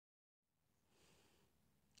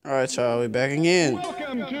Alright, y'all, we back again.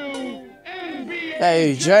 Welcome to NBA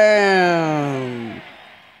Hey, Jam!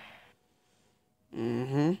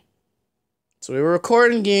 So we were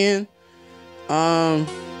recording again.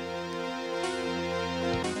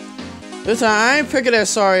 This time, I ain't picking that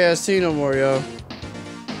sorry ass team no more, yo.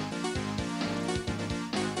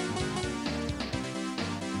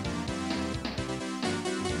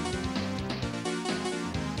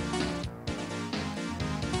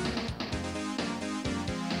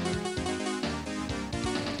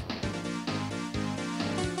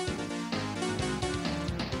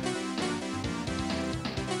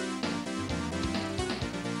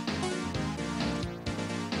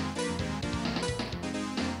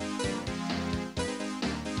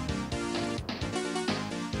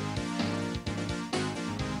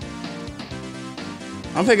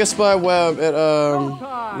 I'm picking Spud Webb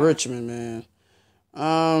at Richmond, man.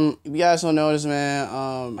 If you guys don't know this, man,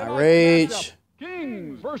 I rage.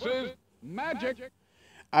 Kings versus Magic.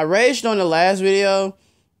 I raged on the last video.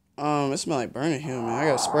 It smell like burning here, man. I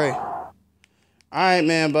gotta spray. Alright,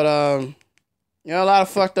 man, but you know, a lot of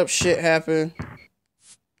fucked up shit happened.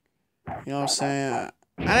 You know what I'm saying?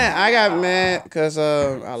 I got mad because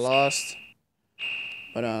I lost.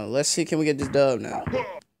 But let's see, can we get this dub now?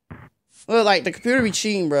 Look, like, the computer be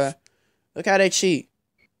cheating, bruh. Look how they cheat.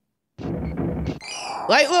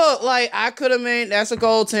 Like, look, like, I could have made, that's a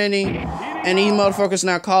goaltending, and these motherfuckers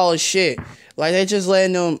not calling shit. Like, they just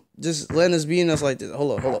letting us be in us like this.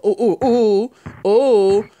 Hold on.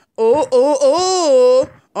 Ooh.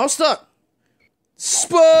 I'm stuck.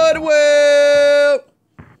 Spud Webb.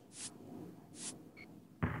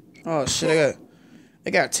 Oh, shit,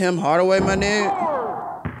 they got Tim Hardaway, my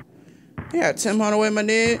nigga. They got Tim Hardaway, my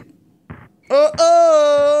nigga.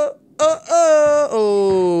 Oh.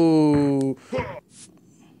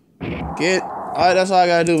 Alright, that's all I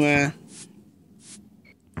gotta do, man.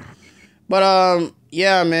 But,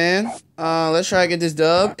 yeah, man. Let's try to get this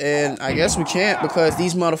dub. And I guess we can't because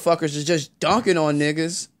these motherfuckers is just dunking on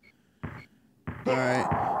niggas. Alright.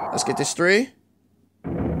 Let's get this 3.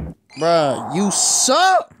 Bruh, you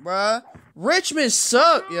suck, bruh. Richmond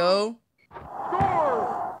suck, yo.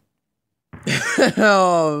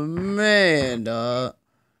 Oh, man, dog.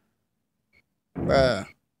 Bruh.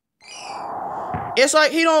 It's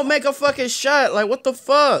like he don't make a fucking shot. Like, what the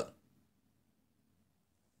fuck?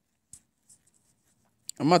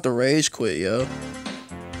 I'm about to rage quit, yo.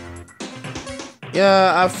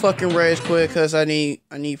 Yeah, I fucking rage quit because I need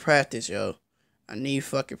practice, yo. I need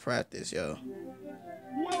fucking practice, yo.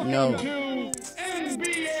 Welcome to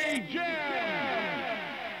NBA Jam.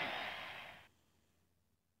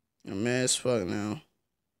 I'm mad as fuck now.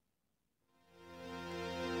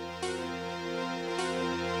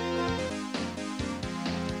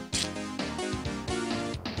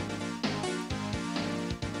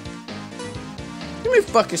 Give me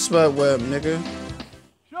fucking Spud Webb, nigga.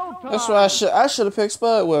 Showtime. That's why I should have picked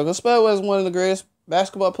Spud Webb. Because Spud Webb is one of the greatest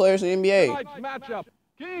basketball players in the NBA. Tonight's matchup: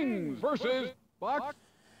 Kings versus Bucks.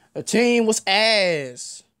 The team was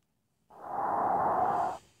ass.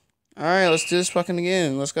 Alright, let's do this fucking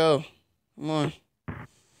again. Let's go. Come on.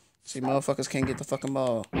 See, motherfuckers can't get the fucking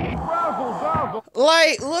ball.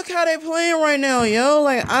 Like, look how they playing right now, yo.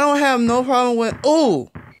 Like, I don't have no problem with... Ooh,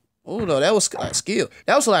 though, that was like skill.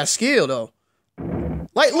 That was a lot of skill, though.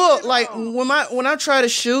 Like, look, like, when I try to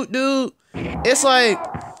shoot, dude, it's like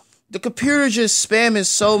the computer just spamming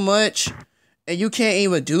so much and you can't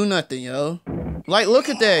even do nothing, yo. Like, look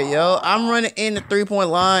at that, yo. I'm running in the 3-point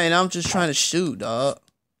line and I'm just trying to shoot, dog.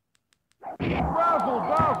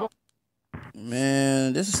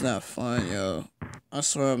 Man, this is not fun, yo. I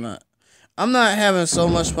swear I'm not. I'm not having so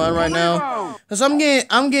much fun right now. Cause I'm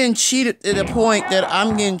getting cheated at the point that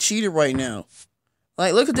I'm getting cheated right now.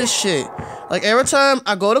 Like, look at this shit. Like, every time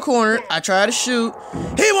I go to the corner, I try to shoot,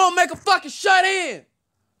 he won't make a fucking shot in.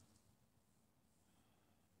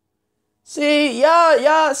 See,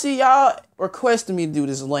 y'all requesting me to do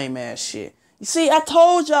this lame ass shit. You see, I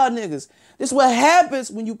told y'all niggas, this is what happens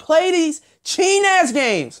when you play these cheating ass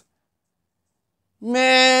games.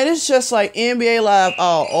 Man, it's just like NBA Live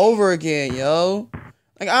all over again, yo.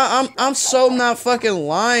 Like, I'm so not fucking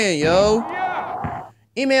lying, yo.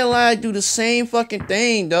 NBA Live do the same fucking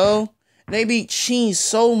thing, though. They be cheating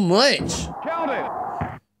so much. Count it.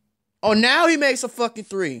 Oh, now he makes a fucking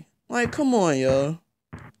 3. Like, come on, yo.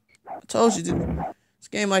 I told you, dude. This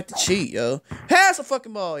game like to cheat, yo. Pass the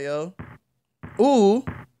fucking ball, yo. Ooh.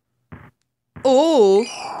 Look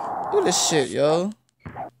at this shit, yo.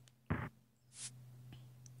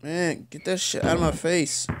 Man, get that shit out of my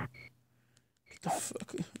face. Get the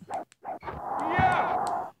fuck.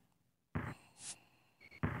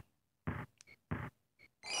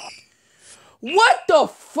 What the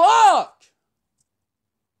fuck?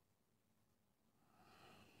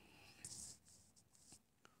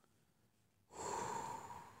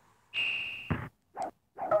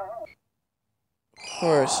 Of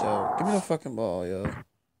course, yo. Give me the fucking ball, yo.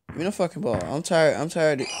 Give me the fucking ball. I'm tired. I'm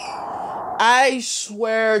tired. I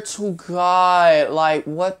swear to God, like,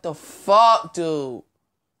 what the fuck, dude?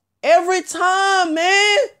 Every time,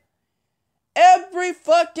 man. Every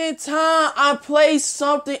fucking time I play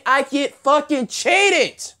something, I get fucking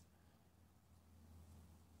cheated.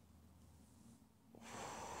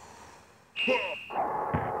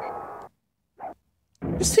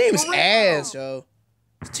 This team is ass, yo.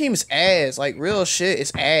 This team is ass. Like, real shit,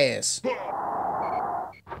 it's ass.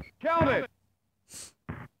 Count it.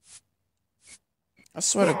 I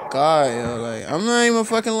swear to God, yo. Like, I'm not even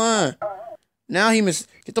fucking lying. Now he missed.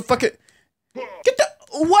 Get the fucking. Get the.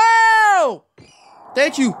 Wow!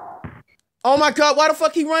 Thank you. Oh my God, why the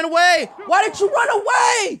fuck he run away? Why did you run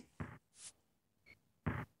away?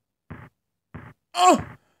 Oh!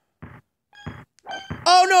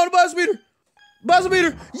 Oh no, the buzzer beater! Buzzer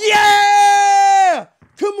beater! Yeah!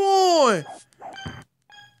 Come on!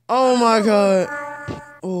 Oh my God.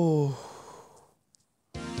 Oh.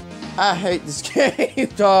 I hate this game,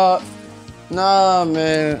 dog. Nah,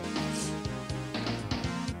 man.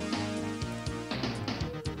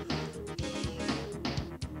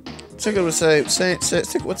 Stick with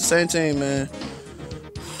the same team, man.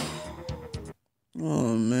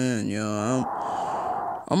 Oh man, yo,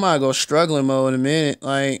 I'm gonna go struggling mode in a minute.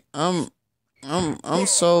 Like I'm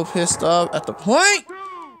so pissed off at the point.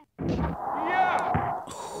 Yeah.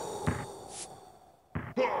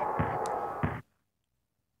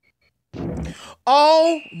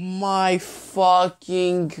 Oh my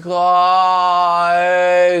fucking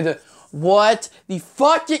God! What the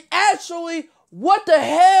fucking actually? What the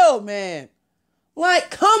hell, man? Like,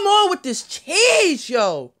 come on with this cheese,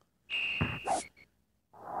 yo.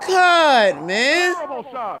 God, man. Terrible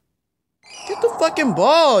shot. Get the fucking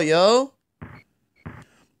ball, yo.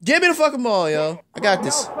 Give me the fucking ball, yo. I got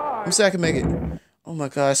this. Let me see if I can make it. Oh my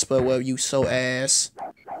God, Spud Webb, you so ass.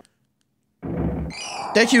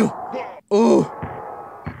 Thank you. Ooh.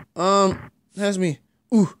 That's me.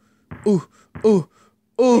 Ooh. Ooh. Ooh.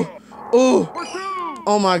 Ooh. Ooh.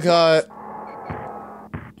 Oh my God.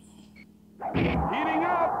 Heating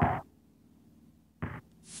up.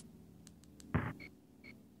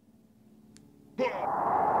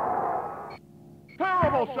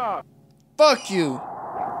 Terrible shot. Fuck you.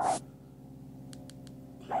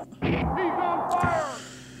 He's on fire.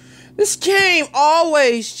 This game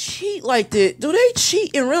always cheat like that. Do they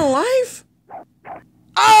cheat in real life?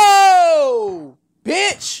 Oh,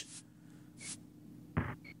 bitch.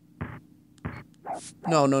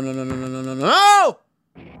 No. No.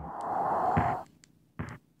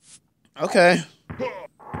 Okay. All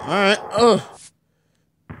right.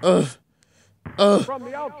 From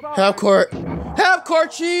the outside. Half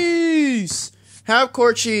court cheese. Half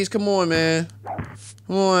court cheese. Come on, man.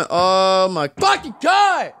 Come on. Oh my fucking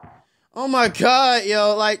God. Oh my God,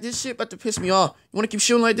 yo. Like, this shit about to piss me off. You want to keep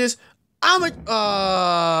shooting like this? I'm a.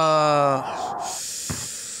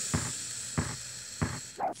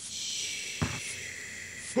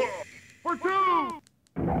 For two.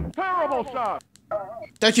 Terrible shot.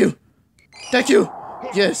 Thank you.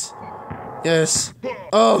 Yes.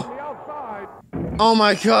 Oh. The outside. Oh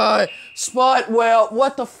my God. Spotwell,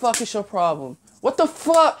 what the fuck is your problem? What the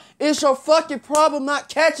fuck is your fucking problem not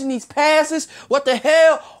catching these passes? What the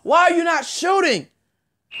hell? Why are you not shooting?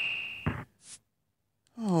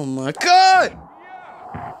 Oh my God.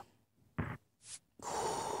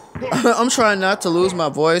 I'm trying not to lose my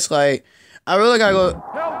voice. Like, I really gotta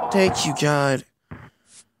go. Thank you, God.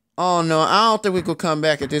 Oh no, I don't think we could come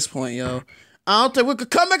back at this point, yo. I don't think we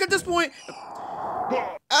could come back at this point.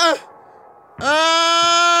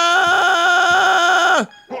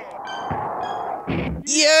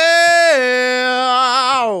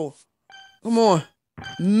 Yeah! Come on.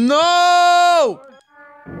 No!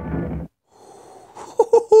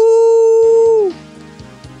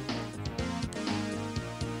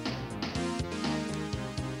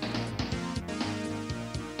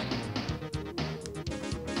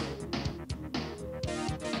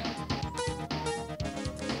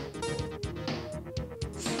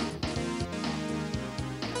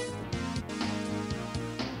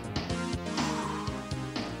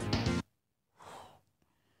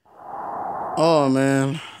 Oh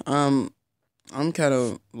man, I'm kind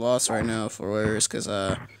of lost right now for words because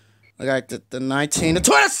I got the 19 to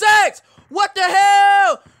 26. What the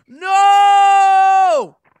hell?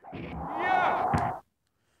 No! Yeah.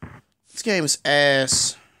 This game is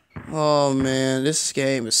ass. Oh man, this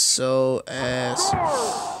game is so ass.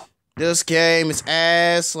 This game is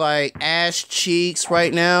ass, like ass cheeks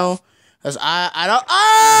right now. Cause I don't.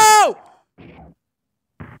 Oh!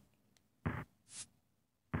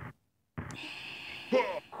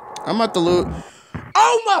 I'm about to lose.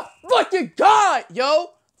 Oh my fucking god,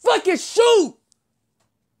 yo! Fucking shoot!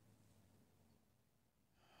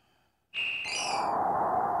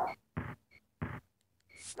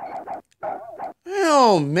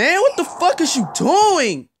 Oh man, what the fuck is you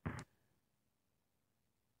doing?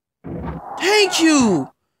 Thank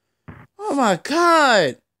you! Oh my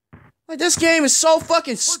god. Like, this game is so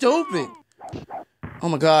fucking stupid. Oh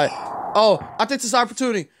my god. Oh, I think this is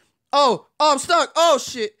opportunity. Oh, I'm stuck. Oh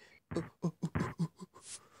shit.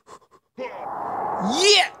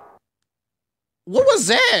 Yeah! What was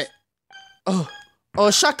that? Oh,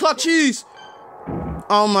 shot clock cheese.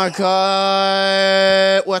 Oh my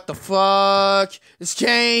god. What the fuck? This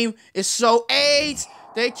game is so AIDS.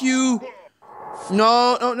 Thank you.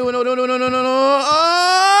 No. Oh!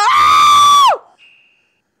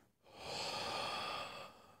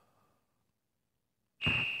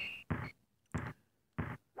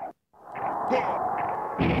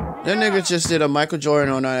 That nigga just did a Michael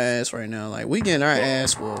Jordan on our ass right now. Like, we getting our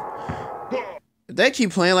ass whooped. If they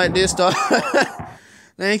keep playing like this, dog.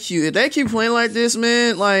 Thank you. If they keep playing like this,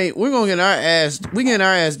 man, like, we're gonna get our ass. We getting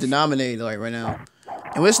our ass denominated, like, right now.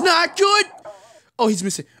 And it's not good. Oh, he's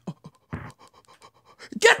missing. Oh.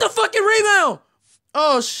 Get the fucking rebound.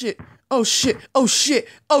 Oh, shit. Oh, shit. Oh, shit.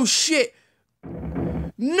 Oh, shit.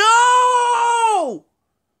 No!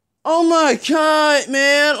 Oh, my God,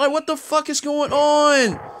 man. Like, what the fuck is going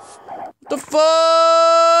on? What the fuck?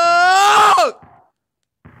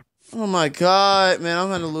 Oh, my God, man. I'm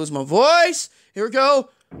gonna lose my voice. Here we go.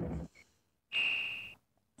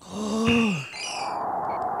 Oh.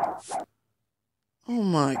 Oh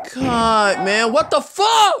my god, man. What the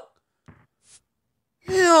fuck?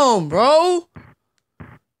 Damn, bro.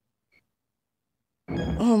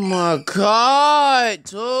 Oh my god,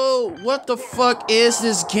 dude. What the fuck is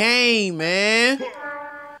this game, man?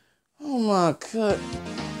 Oh my god.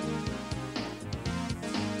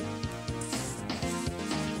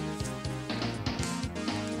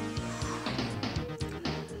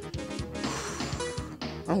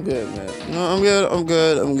 I'm good, man. No, I'm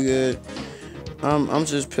good. I'm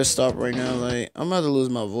just pissed off right now. Like, I'm about to lose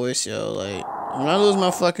my voice, yo. Like, when I lose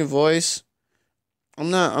my fucking voice, I'm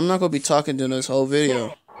not gonna be talking during this whole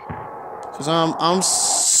video. Cause I'm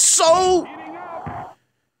so.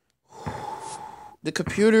 The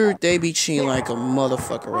computer, they be cheating like a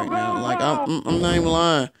motherfucker right now. Like, I'm not even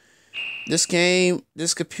lying. This game,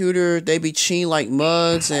 this computer, they be cheating like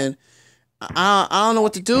mugs, and I don't know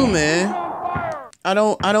what to do, man. I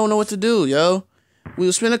don't know what to do, yo. We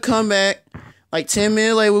was finna come back. Like 10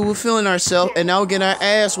 minutes later, we were feeling ourselves, and now we're getting our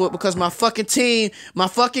ass whooped because my fucking team, my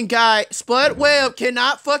fucking guy, Spud Webb,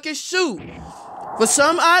 cannot fucking shoot. For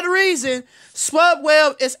some odd reason, Spud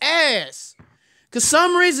Webb is ass. Cause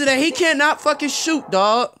some reason that he cannot fucking shoot,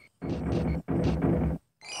 dog.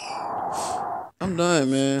 I'm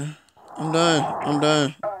done, man. I'm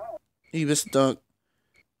done. He missed the dunk.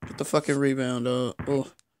 Get the fucking rebound, dog.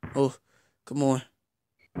 Oh, come on.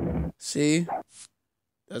 See?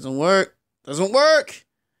 Doesn't work.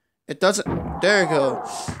 It doesn't. There you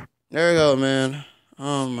go, man.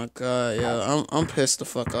 Oh my god, yo. I'm pissed the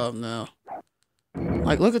fuck off now.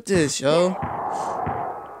 Like, look at this, yo.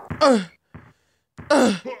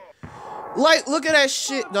 Like, look at that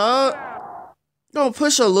shit, dog. Don't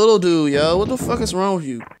push a little dude, yo. What the fuck is wrong with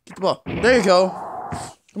you? Get the ball. There you go.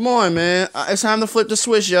 Come on, man. It's time to flip the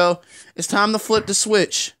switch, yo. It's time to flip the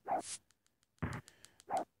switch.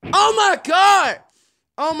 Oh my god!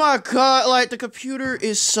 Oh my god, like, the computer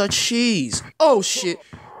is such cheese. Oh shit.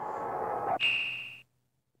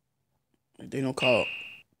 They don't call.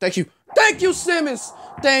 Thank you, Simmons.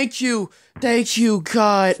 Thank you,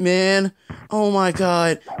 God, man. Oh my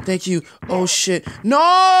god, thank you. Oh shit,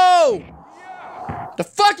 no! The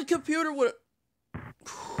fucking computer would.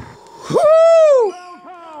 Whoo!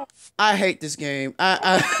 I hate this game. Man.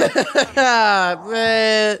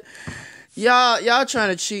 Y'all trying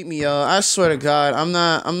to cheat me, y'all. I swear to God, I'm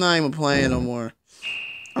not even playing no more.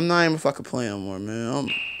 I'm not even fucking playing no more, man.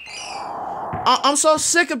 I'm so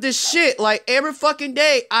sick of this shit. Like, every fucking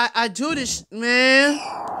day, I do this, man.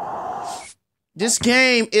 This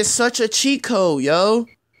game is such a cheat code, yo.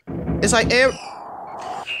 It's like not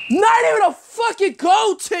even a fucking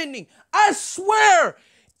goaltending. I swear,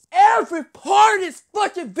 every part of this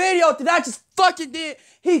fucking video that I just fucking did,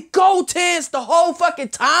 he goaltends the whole fucking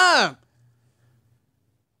time.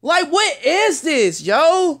 Like, what is this,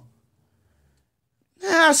 yo?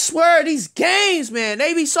 I swear, these games, man,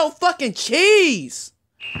 they be so fucking cheese.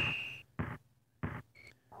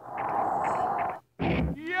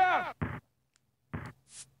 Yes.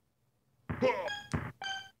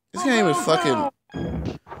 This game is fucking...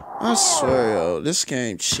 I swear, yo, this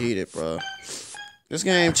game cheated, bro. This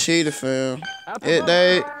game cheated, fam.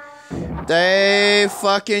 They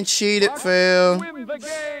fucking cheated, fam. Win the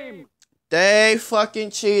game. They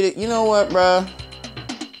fucking cheated. You know what, bro?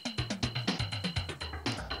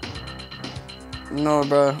 No,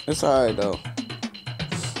 bro. It's alright, though.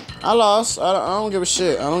 I lost. I don't give a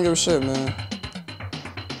shit. I don't give a shit, man.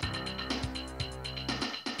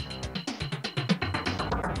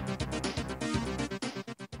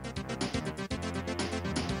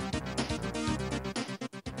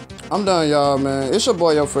 I'm done, y'all, man. It's your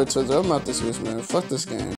boy, Yo, for Twitter. I'm out this bitch, man. Fuck this game.